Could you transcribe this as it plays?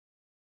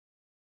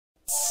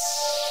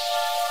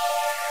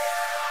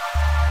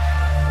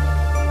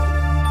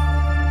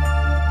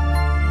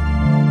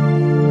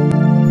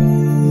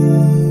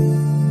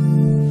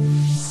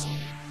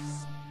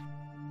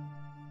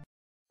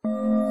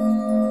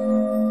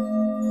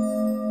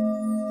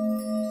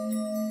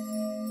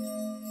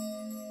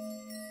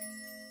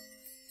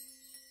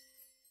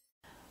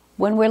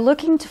When we're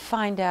looking to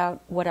find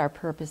out what our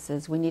purpose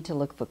is, we need to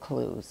look for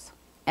clues.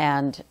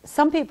 And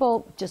some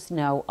people just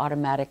know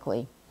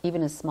automatically,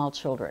 even as small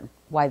children,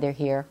 why they're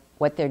here,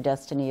 what their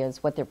destiny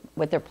is, what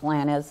their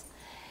plan is.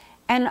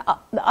 And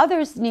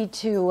others need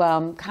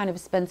to kind of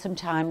spend some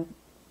time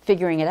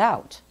figuring it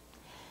out.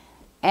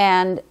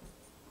 And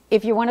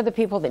if you're one of the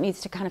people that needs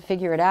to kind of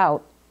figure it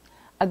out,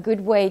 a good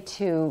way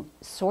to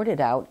sort it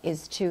out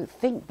is to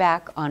think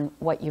back on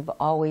what you've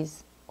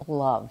always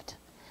loved.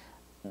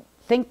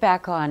 Think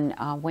back on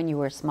when you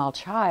were a small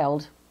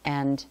child,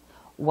 and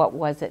what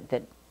was it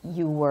that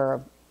you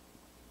were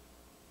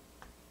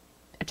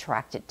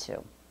attracted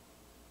to?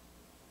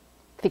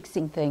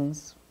 Fixing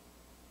things,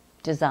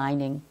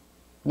 designing,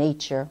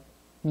 nature,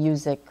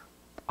 music,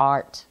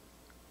 art,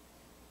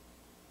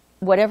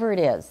 whatever it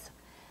is,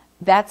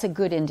 that's a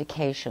good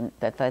indication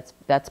that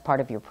that's part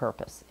of your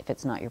purpose, if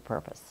it's not your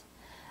purpose.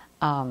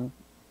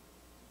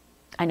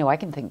 I know I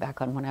can think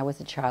back on when I was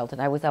a child,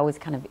 and I was always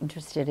kind of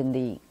interested in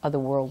the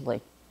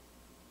otherworldly,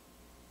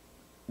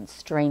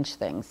 strange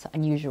things,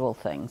 unusual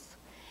things.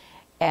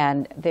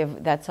 And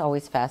that's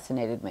always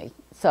fascinated me.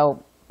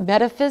 So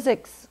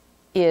metaphysics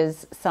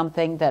is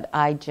something that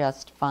I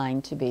just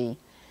find to be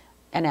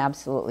an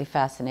absolutely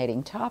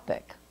fascinating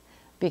topic,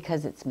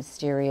 because it's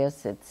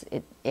mysterious,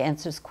 it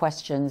answers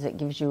questions, it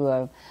gives you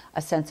a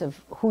sense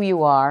of who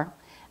you are.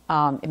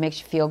 It makes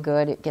you feel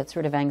good, it gets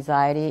rid of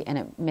anxiety, and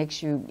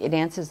it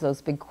answers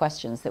those big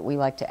questions that we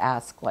like to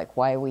ask, like,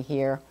 why are we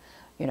here?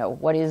 You know,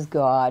 what is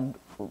God?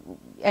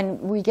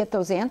 And we get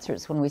those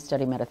answers when we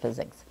study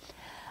metaphysics.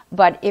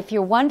 But if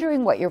you're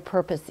wondering what your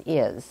purpose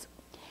is,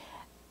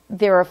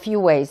 there are a few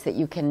ways that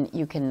you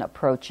can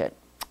approach it.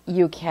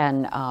 You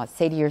can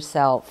say to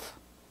yourself,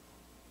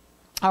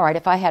 all right,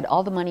 if I had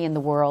all the money in the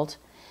world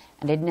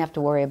and I didn't have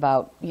to worry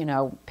about,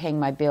 paying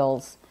my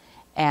bills,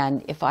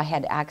 and if I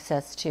had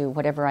access to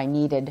whatever I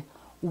needed,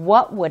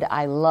 what would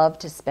I love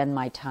to spend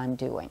my time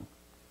doing?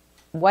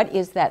 What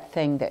is that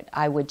thing that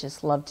I would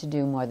just love to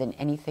do more than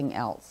anything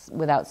else,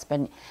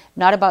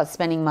 not about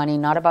spending money,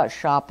 not about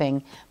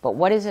shopping, but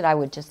what is it I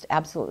would just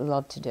absolutely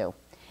love to do?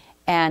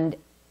 And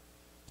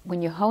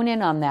when you hone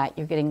in on that,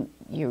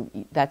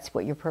 that's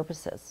what your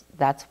purpose is.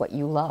 That's what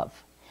you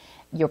love.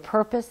 Your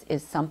purpose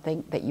is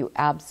something that you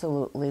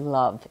absolutely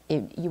love.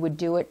 You would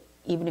do it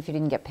even if you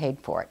didn't get paid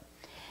for it.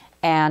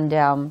 And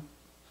I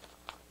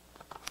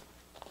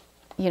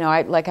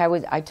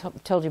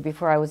told you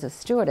before, I was a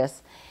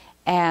stewardess,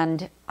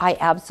 and I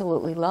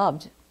absolutely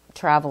loved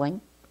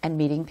traveling and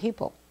meeting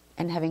people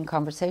and having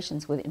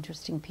conversations with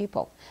interesting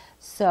people.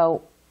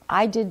 So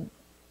I did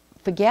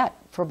forget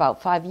for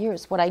about 5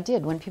 years what I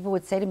did. When people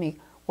would say to me,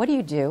 "What do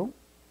you do?"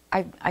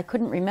 I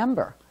couldn't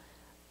remember,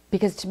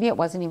 because to me it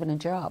wasn't even a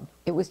job.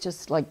 It was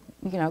just like,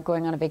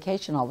 going on a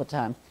vacation all the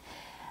time.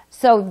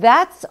 So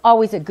that's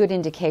always a good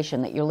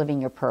indication that you're living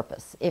your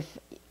purpose, if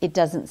it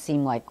doesn't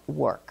seem like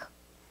work.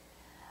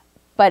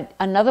 But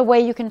another way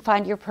you can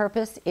find your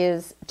purpose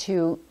is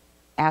to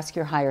ask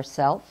your higher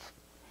self.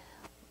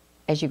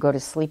 As you go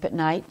to sleep at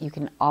night, you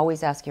can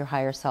always ask your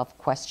higher self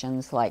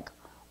questions like,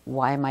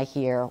 why am I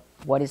here?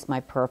 What is my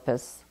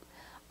purpose?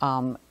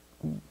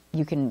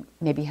 You can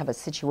maybe have a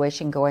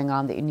situation going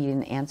on that you need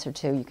an answer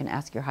to. You can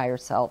ask your higher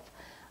self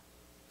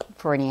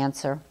for an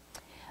answer.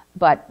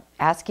 But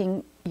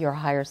asking your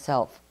higher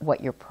self what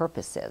your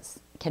purpose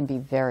is can be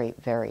very,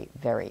 very,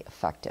 very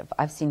effective.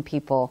 I've seen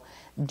people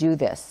do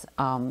this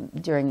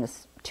during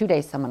this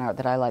 2-day seminar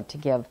that I like to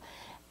give,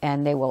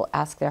 and they will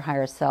ask their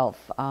higher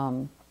self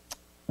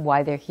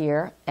why they're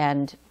here,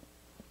 and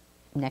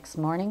next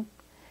morning,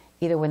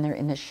 either when they're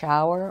in the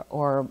shower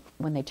or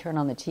when they turn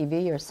on the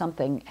TV, or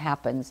something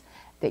happens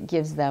that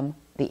gives them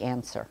the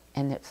answer.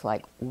 And it's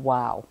like,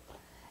 wow.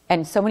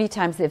 And so many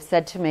times they've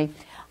said to me,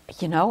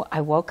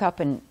 I woke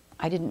up and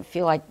I didn't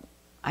feel like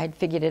I had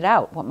figured it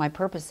out, what my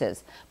purpose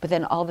is. But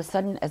then all of a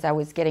sudden, as I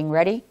was getting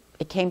ready,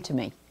 it came to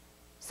me.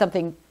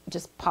 Something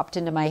just popped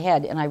into my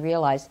head, and I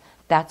realized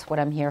that's what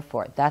I'm here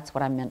for. That's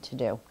what I'm meant to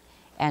do.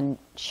 And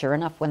sure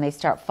enough, when they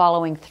start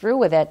following through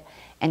with it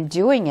and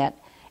doing it,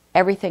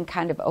 everything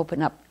kind of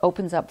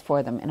opens up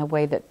for them in a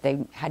way that they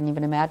hadn't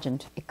even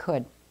imagined it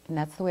could. And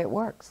that's the way it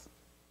works.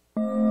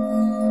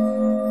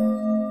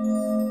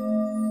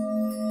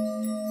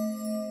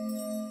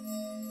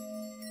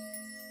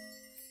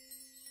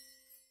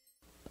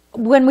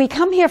 When we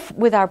come here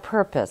with our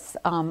purpose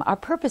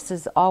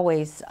is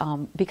always,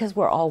 because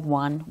we're all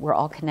one, we're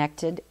all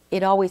connected,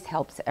 it always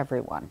helps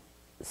everyone.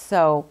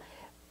 So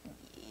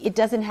it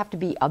doesn't have to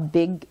be a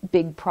big,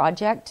 big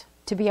project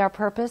to be our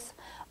purpose,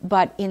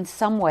 but in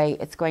some way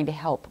it's going to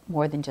help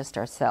more than just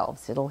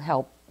ourselves. It'll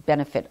help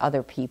benefit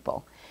other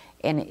people,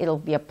 and it'll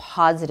be a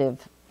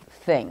positive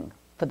thing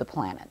for the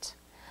planet.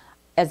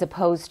 As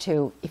opposed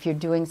to, if you're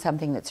doing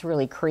something that's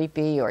really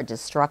creepy or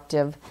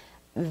destructive,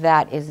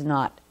 that is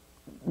not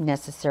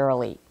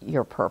necessarily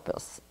your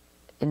purpose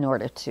in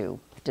order to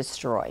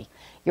destroy.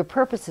 Your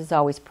purpose is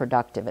always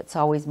productive. It's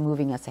always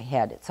moving us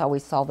ahead. It's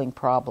always solving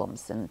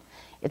problems, and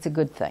it's a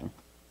good thing.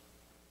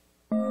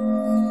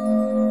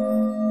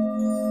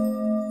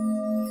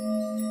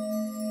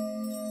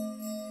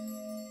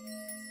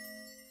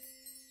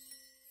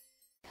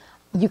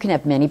 You can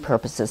have many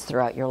purposes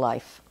throughout your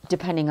life,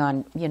 depending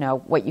on,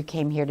 what you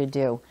came here to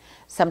do.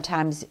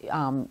 Sometimes,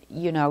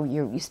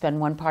 you spend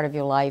one part of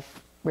your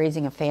life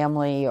raising a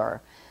family or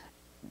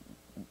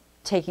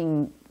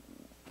engaging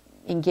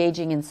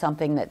in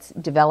something that's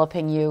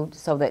developing you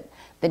so that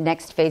the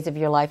next phase of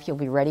your life you'll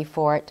be ready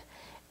for it.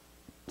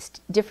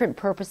 Different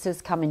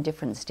purposes come in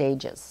different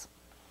stages,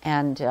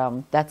 and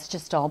that's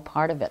just all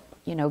part of it,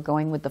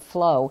 going with the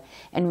flow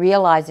and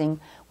realizing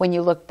when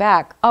you look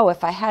back, oh,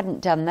 if I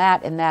hadn't done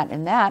that and that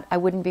and that, I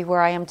wouldn't be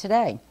where I am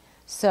today.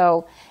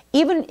 So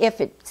even if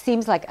it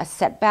seems like a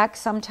setback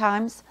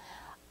sometimes,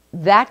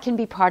 that can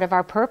be part of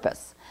our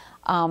purpose.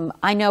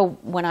 I know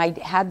when I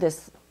had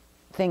this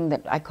thing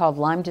that I called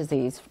Lyme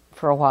disease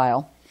for a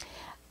while,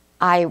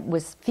 I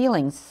was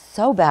feeling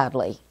so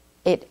badly.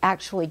 It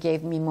actually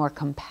gave me more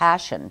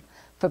compassion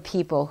for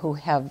people who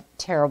have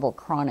terrible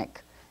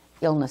chronic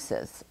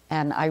illnesses.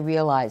 And I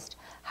realized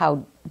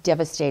how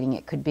devastating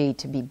it could be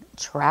to be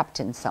trapped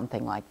in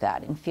something like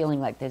that and feeling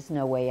like there's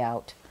no way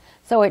out.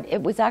 So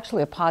it was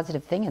actually a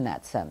positive thing in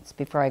that sense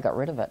before I got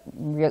rid of it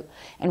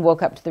and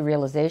woke up to the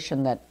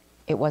realization that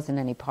it wasn't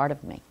any part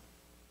of me.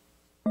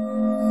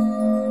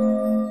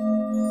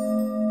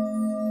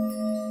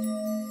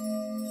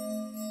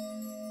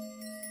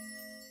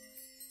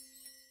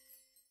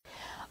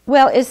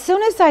 Well, as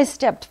soon as I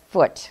stepped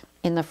foot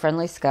in the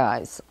Friendly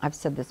Skies, I've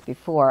said this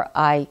before,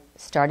 I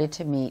started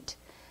to meet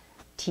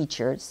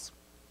teachers.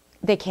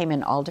 They came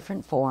in all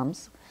different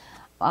forms.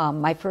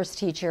 My first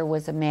teacher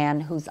was a man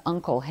whose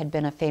uncle had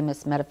been a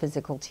famous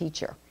metaphysical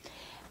teacher.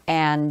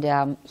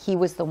 And he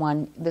was the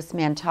one, this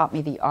man taught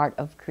me the art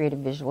of creative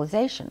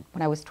visualization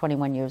when I was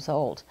 21 years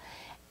old.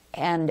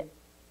 And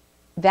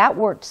that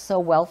worked so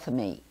well for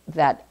me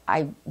that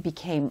I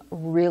became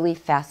really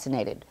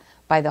fascinated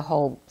by the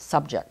whole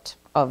subject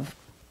of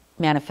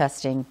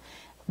manifesting,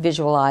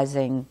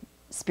 visualizing,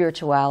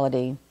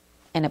 spirituality,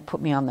 and it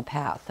put me on the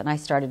path. And I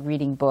started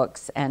reading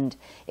books and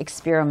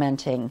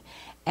experimenting,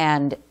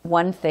 and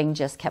one thing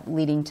just kept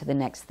leading to the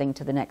next thing,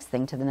 to the next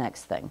thing, to the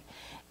next thing.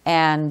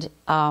 And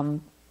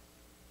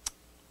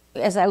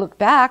as I look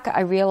back,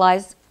 I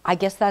realized, I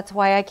guess that's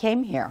why I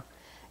came here,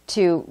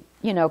 to,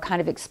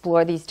 kind of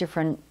explore these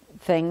different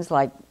things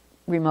like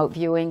remote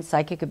viewing,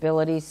 psychic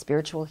abilities,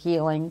 spiritual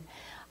healing,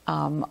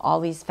 all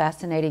these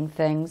fascinating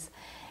things,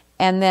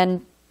 and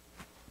then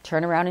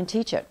turn around and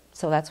teach it.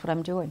 So that's what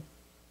I'm doing.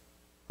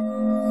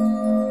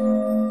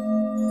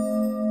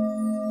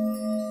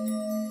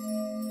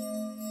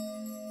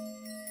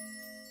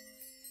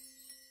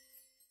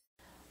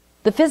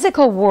 The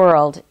physical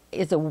world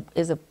is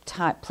a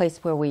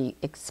place where we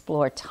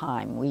explore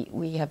time.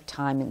 We have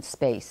time and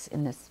space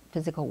in this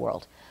physical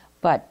world,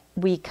 but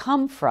we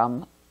come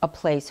from a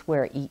place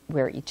where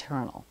we're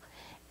eternal,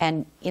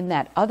 and in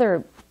that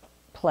other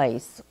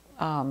place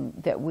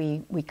that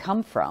we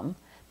come from,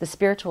 the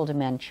spiritual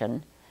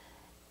dimension,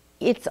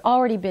 it's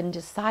already been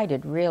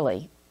decided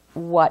really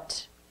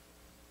what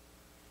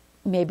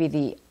maybe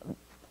the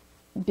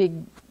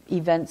big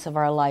events of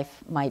our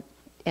life might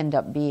end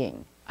up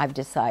being. I've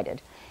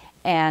decided.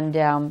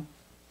 And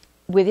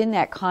within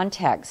that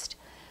context,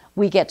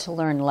 we get to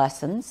learn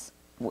lessons.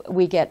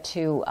 We get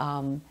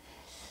to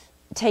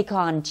take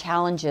on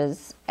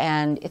challenges,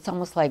 and it's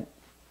almost like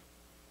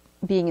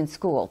being in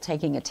school,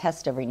 taking a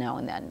test every now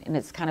and then. And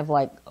it's kind of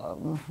like,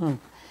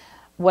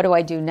 what do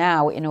I do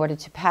now in order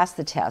to pass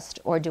the test?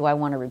 Or do I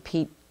want to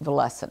repeat the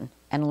lesson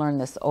and learn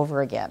this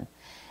over again?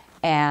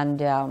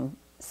 And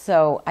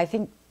so I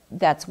think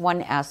that's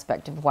one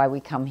aspect of why we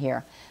come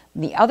here.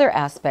 The other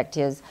aspect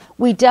is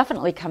we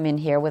definitely come in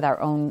here with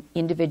our own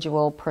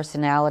individual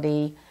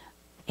personality,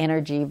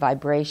 energy,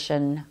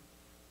 vibration,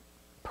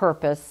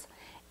 purpose,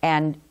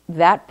 and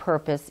that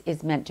purpose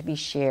is meant to be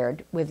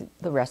shared with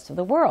the rest of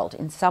the world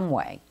in some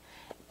way.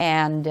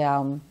 And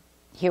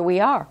here we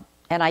are.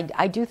 And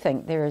I do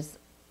think there's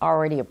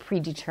already a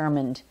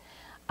predetermined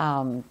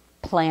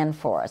plan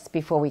for us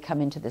before we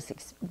come into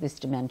this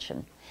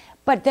dimension.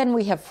 But then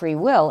we have free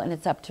will, and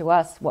it's up to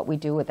us what we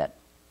do with it.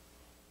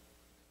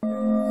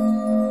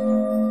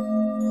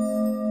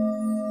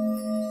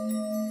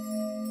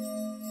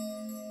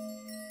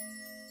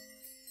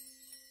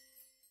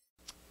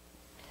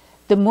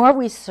 The more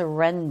we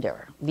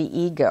surrender the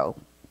ego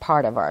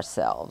part of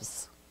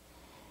ourselves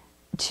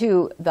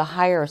to the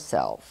higher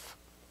self,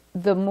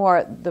 the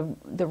more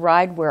the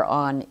ride we're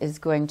on is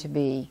going to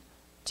be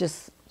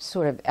just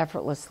sort of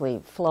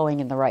effortlessly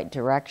flowing in the right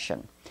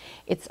direction.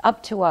 It's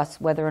up to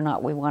us whether or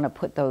not we want to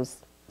put those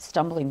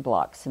stumbling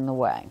blocks in the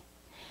way.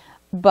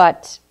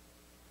 But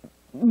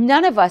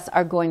none of us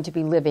are going to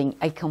be living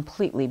a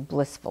completely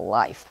blissful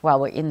life while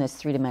we're in this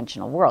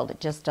three-dimensional world. It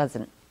just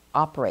doesn't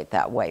operate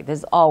that way.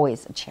 There's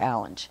always a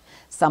challenge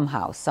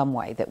somehow, some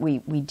way that we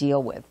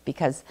deal with,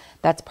 because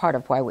that's part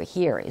of why we're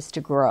here, is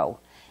to grow.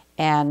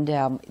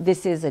 And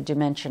this is a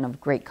dimension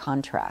of great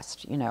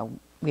contrast.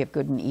 We have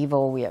good and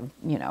evil. We have,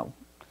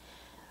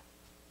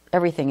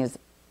 everything is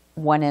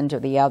one end or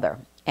the other.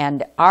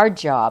 And our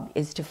job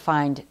is to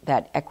find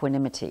that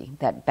equanimity,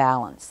 that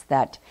balance,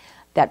 that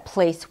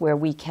place where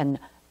we can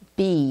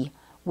be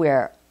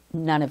where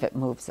none of it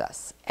moves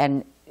us.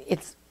 And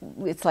it's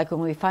like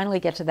when we finally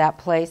get to that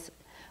place,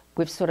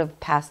 we've sort of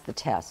passed the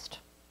test.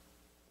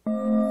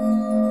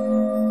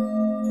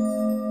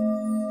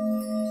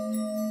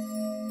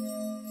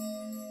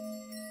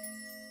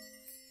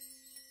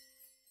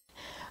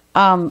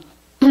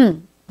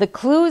 The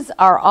clues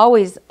are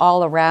always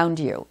all around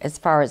you as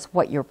far as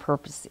what your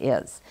purpose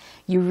is.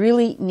 You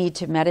really need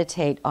to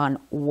meditate on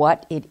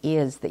what it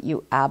is that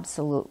you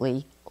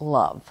absolutely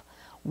love.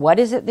 What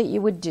is it that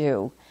you would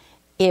do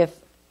if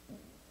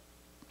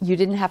you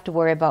didn't have to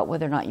worry about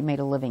whether or not you made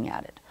a living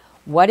at it?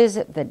 What is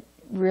it that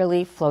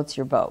really floats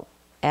your boat?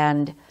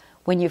 And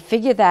when you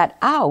figure that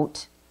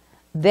out,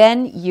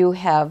 then you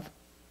have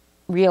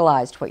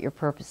realized what your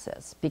purpose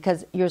is,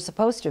 because you're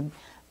supposed to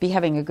be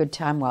having a good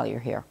time while you're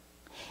here.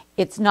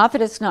 It's not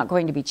that it's not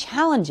going to be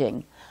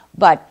challenging,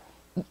 but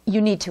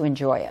you need to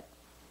enjoy it.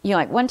 You know,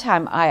 like one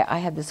time I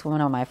had this woman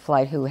on my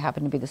flight who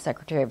happened to be the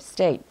Secretary of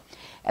State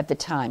at the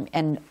time.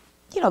 And,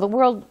 you know, the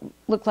world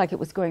looked like it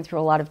was going through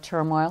a lot of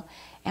turmoil.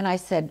 And I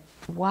said,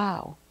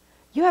 wow,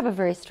 you have a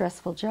very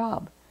stressful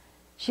job.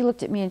 She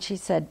looked at me and she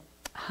said,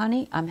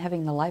 honey, I'm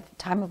having the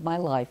time of my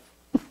life.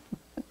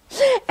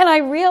 And I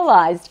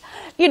realized,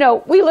 you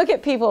know, we look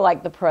at people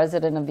like the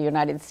President of the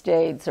United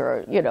States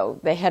or, you know,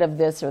 the head of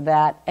this or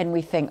that, and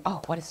we think,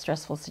 oh, what a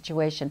stressful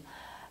situation.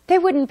 They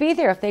wouldn't be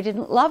there if they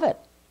didn't love it.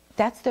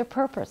 That's their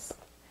purpose.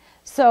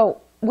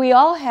 So we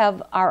all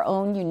have our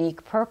own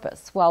unique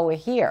purpose while we're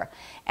here.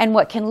 And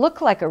what can look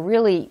like a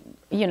really,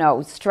 you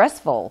know,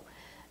 stressful,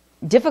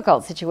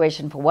 difficult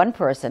situation for one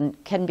person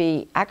can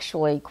be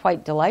actually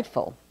quite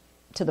delightful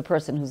to the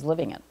person who's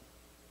living it.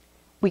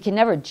 We can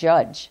never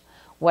judge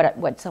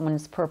what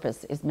someone's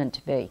purpose is meant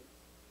to be.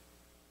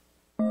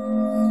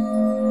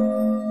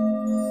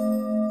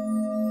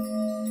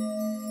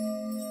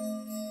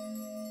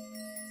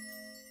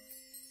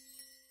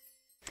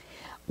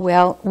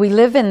 Well, we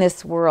live in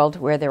this world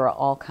where there are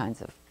all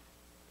kinds of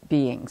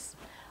beings.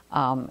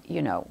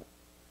 You know,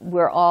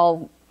 we're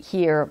all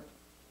here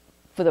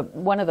for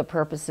one of the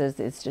purposes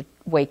is to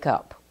wake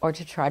up, or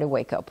to try to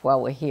wake up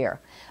while we're here.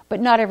 But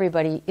not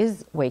everybody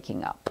is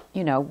waking up.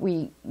 You know,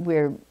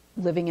 we're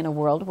living in a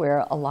world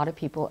where a lot of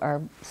people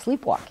are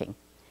sleepwalking,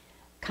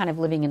 kind of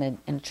living in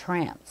a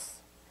trance.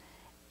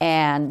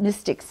 And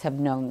mystics have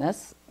known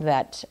this,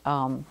 that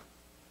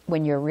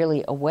when you're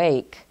really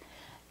awake,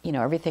 you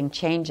know, everything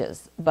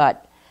changes.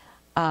 But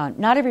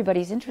not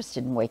everybody's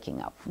interested in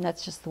waking up. And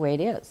that's just the way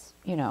it is,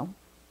 you know.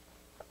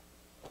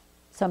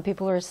 Some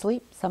people are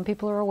asleep, some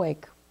people are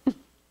awake.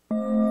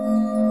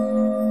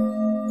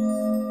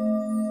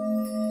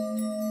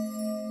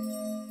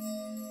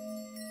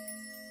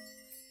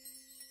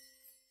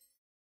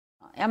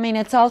 I mean,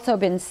 it's also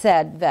been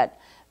said that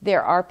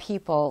there are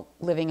people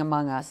living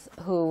among us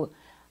who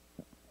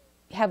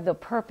have the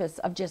purpose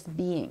of just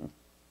being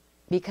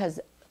because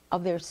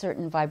of their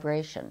certain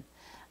vibration.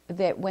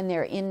 That when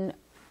they're in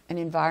an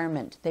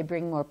environment, they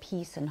bring more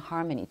peace and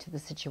harmony to the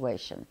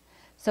situation.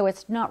 So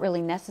it's not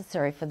really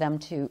necessary for them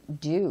to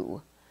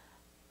do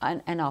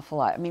an awful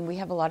lot. I mean, we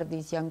have a lot of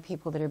these young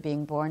people that are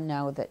being born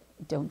now that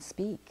don't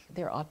speak.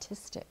 They're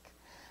autistic.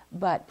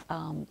 But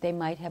they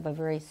might have a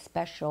very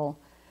special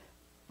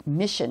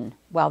mission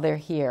while they're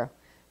here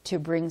to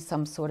bring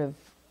some sort of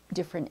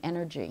different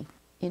energy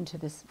into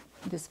this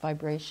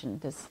vibration,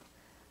 this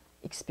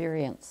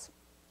experience.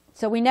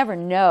 So we never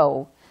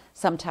know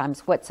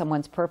sometimes what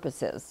someone's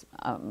purpose is.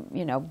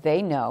 You know,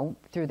 they know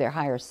through their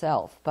higher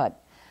self,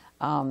 but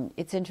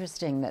it's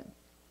interesting that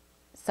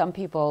some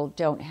people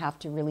don't have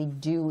to really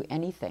do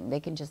anything. They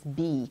can just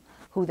be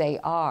who they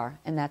are,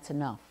 and that's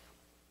enough.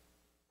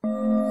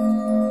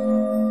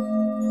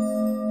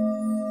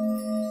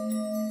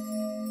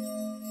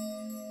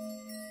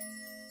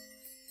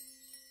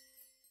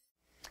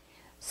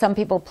 Some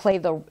people play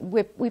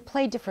we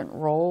play different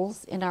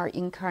roles in our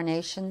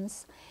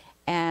incarnations,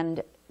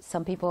 and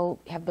some people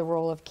have the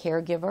role of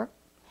caregiver,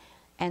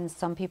 and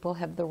some people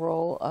have the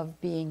role of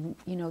being,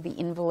 you know, the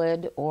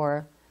invalid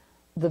or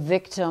the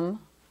victim.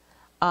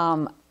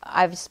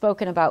 I've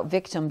spoken about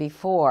victim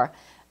before.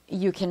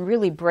 You can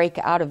really break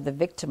out of the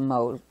victim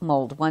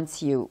mold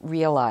once you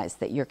realize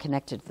that you're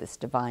connected to this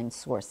divine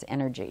source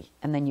energy,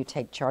 and then you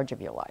take charge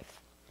of your life.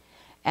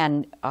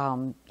 And,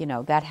 you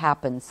know, that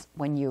happens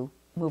when you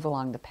move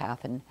along the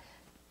path and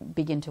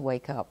begin to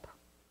wake up.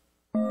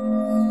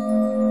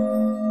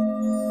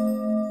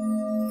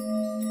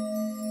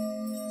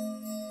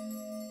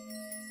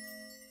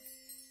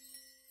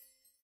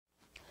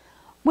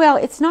 Well,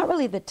 it's not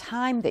really the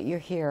time that you're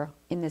here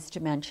in this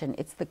dimension,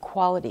 it's the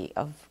quality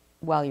of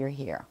while you're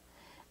here.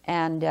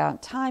 And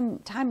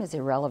time is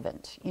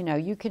irrelevant. You know,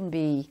 you can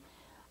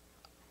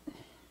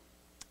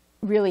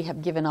really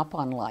have given up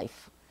on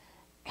life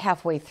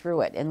halfway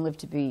through it and live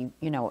to be,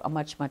 you know, a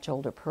much, much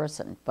older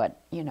person, but,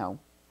 you know,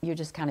 you're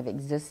just kind of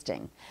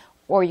existing.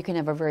 Or you can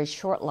have a very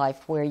short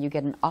life where you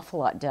get an awful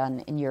lot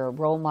done and you're a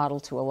role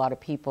model to a lot of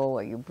people,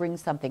 or you bring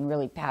something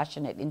really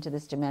passionate into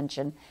this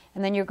dimension,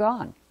 and then you're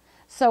gone.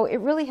 So it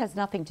really has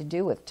nothing to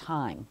do with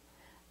time.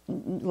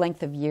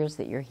 length of years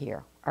that you're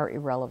here are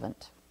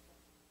irrelevant.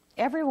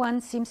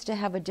 Everyone seems to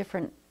have a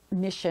different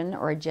mission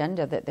or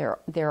agenda that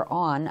they're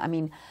on. I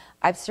mean,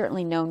 I've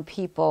certainly known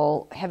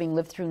people, having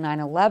lived through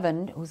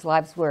 9/11, whose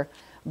lives were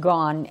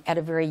gone at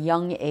a very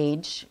young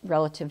age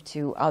relative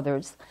to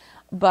others.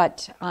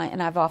 But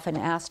and I've often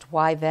asked,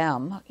 why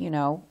them? You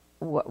know,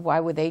 why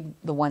were they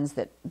the ones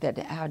that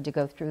had to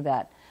go through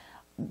that?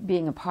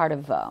 Being a part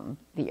of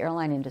the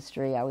airline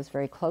industry, I was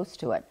very close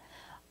to it.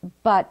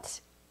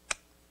 But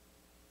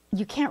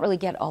you can't really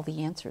get all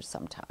the answers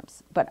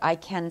sometimes. But I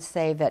can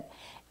say that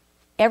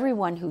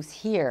everyone who's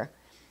here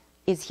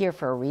is here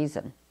for a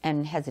reason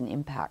and has an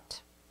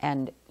impact,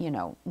 and you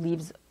know,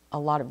 leaves a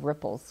lot of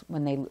ripples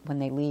when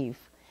they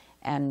leave.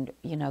 And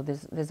you know,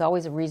 there's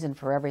always a reason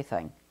for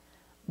everything,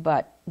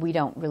 but we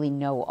don't really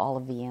know all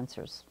of the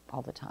answers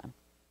all the time.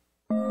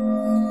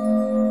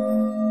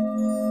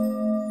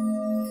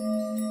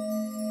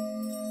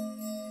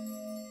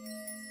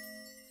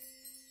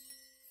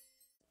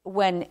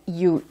 When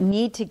you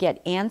need to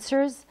get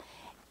answers,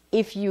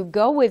 if you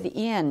go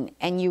within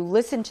and you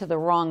listen to the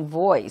wrong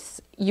voice,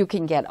 you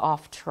can get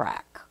off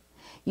track.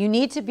 You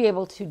need to be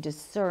able to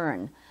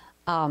discern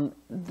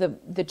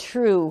the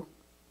true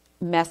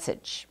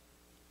message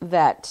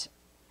that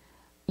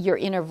your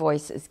inner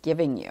voice is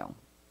giving you,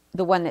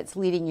 the one that's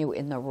leading you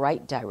in the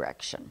right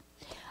direction.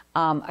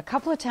 A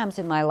couple of times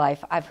in my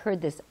life, I've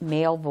heard this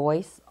male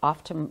voice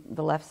off to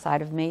the left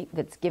side of me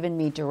that's given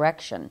me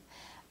direction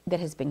that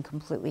has been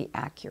completely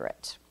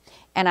accurate.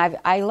 And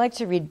I like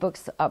to read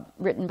books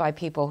written by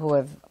people who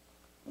have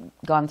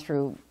gone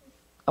through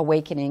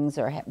awakenings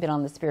or have been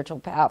on the spiritual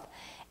path.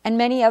 And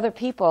many other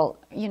people,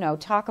 you know,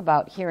 talk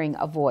about hearing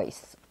a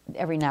voice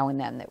every now and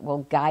then that will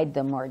guide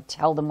them or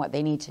tell them what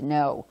they need to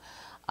know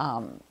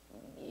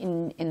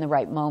in the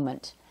right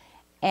moment.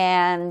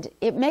 And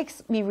it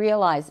makes me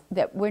realize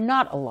that we're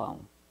not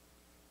alone.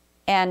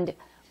 And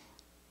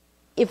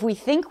if we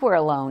think we're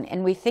alone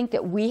and we think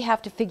that we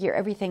have to figure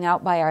everything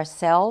out by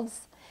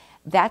ourselves,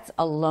 that's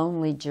a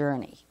lonely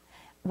journey.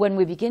 When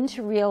we begin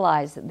to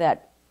realize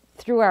that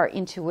through our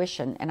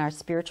intuition and our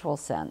spiritual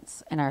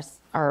sense and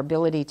our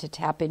ability to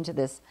tap into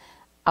this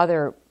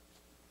other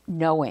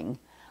knowing,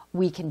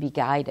 we can be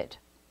guided.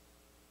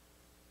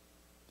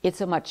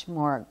 It's a much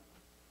more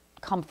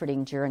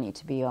comforting journey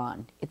to be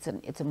on. It's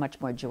a much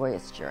more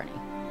joyous journey,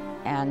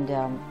 and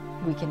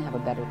we can have a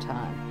better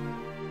time.